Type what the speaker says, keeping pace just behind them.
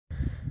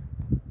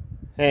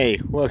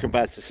Hey, welcome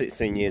back to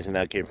 16 years and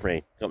now kid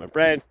free. Got my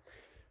bread,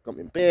 got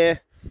my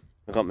beer,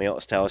 I got my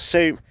oxtail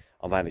soup.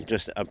 I've had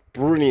just a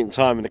brilliant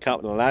time with a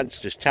couple of lads,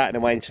 just chatting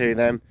away to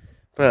them.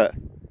 But it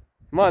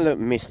might look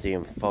misty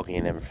and foggy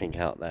and everything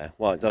out there.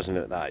 Well, it doesn't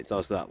look that, it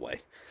does that way.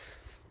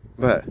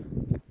 But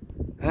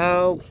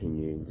how can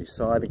you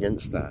decide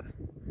against that?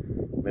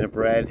 Bit of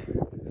bread,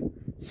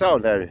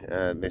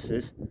 sourdough this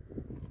is,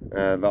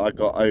 that I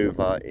got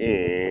over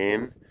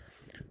in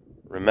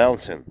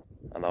Ramelton.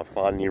 And I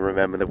finally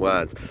remember the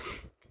words.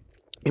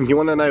 If you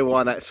want to know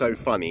why that's so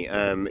funny,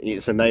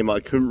 it's a name I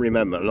couldn't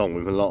remember, along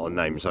with a lot of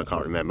names I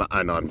can't remember,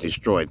 and I'm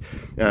destroyed.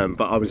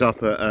 But I was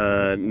up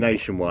at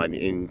Nationwide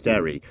in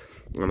Derry,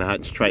 and I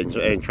had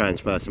to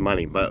transfer some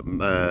money, but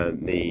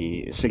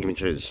the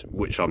signatures,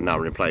 which I'm now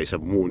replaced,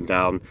 have worn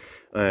down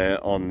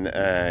on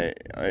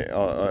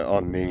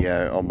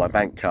my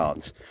bank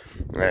cards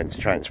to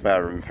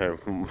transfer them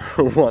from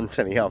one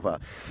to the other.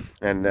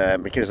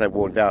 And because they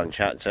worn down,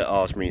 she had to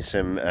ask me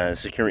some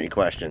security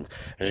questions.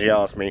 And she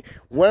asked me,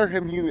 where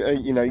have you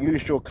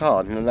used your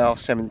card in the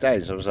last 7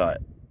 days? I was like,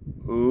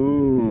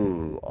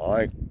 ooh,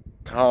 I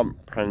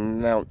can't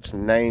pronounce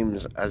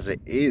names as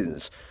it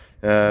is.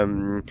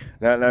 Not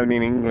only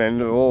in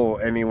England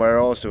or anywhere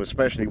else, or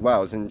especially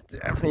Wales, and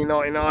definitely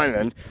not in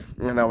Ireland.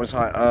 And I was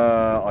like,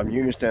 I've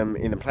used them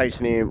in a place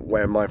near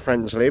where my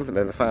friends live,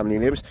 where the family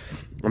lives.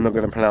 I'm not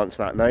going to pronounce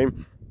that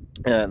name.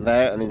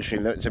 There, and then she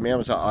looked at me. I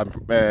was like,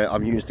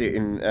 I've used it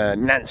in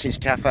Nancy's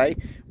Cafe,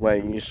 where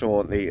you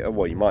saw the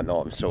well, you might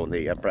not have saw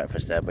the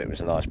breakfast there, but it was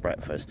a nice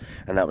breakfast,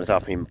 and that was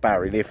up in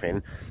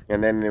Barry-Liffin.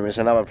 And then there was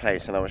another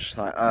place, and I was just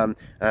like,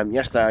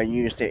 yesterday I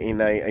used it in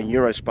a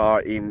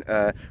Eurospa in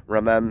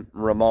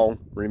Ramel,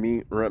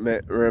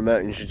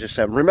 and she just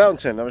said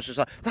Ramelton. I was just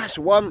like, that's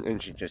the one,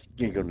 and she just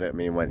giggled at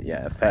me and went,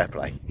 yeah, fair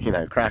play,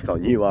 crack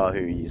on, you are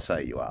who you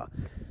say you are.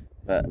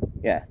 But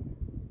yeah,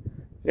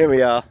 here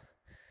we are.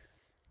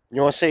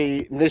 You want to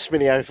see this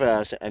video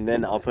first, and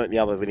then I'll put the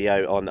other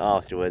video on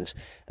afterwards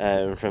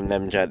from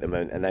them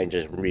gentlemen, and they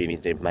just really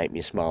did make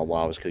me smile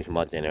while I was cooking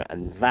my dinner.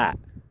 And that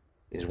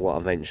is what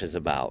adventure's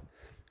about.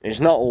 It's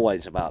not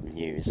always about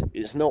views.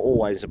 It's not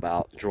always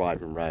about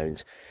driving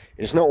roads.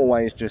 It's not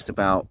always just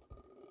about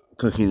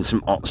cooking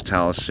some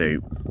oxtail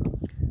soup.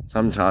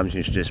 Sometimes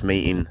it's just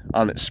meeting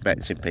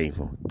unexpected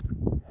people.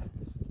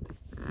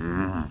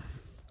 And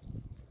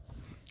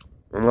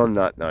on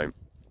that note,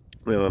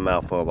 with a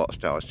mouthful of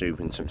oxtail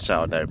soup and some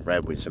sourdough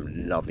bread with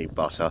some lovely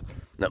butter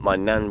that my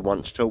nan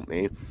once taught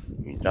me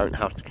you don't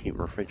have to keep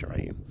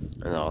refrigerating.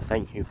 And I'll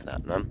thank you for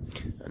that, Nan.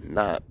 And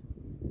that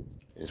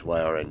is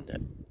where I end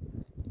it.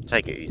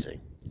 Take it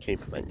easy,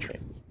 keep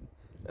adventuring,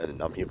 and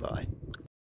love you, bye.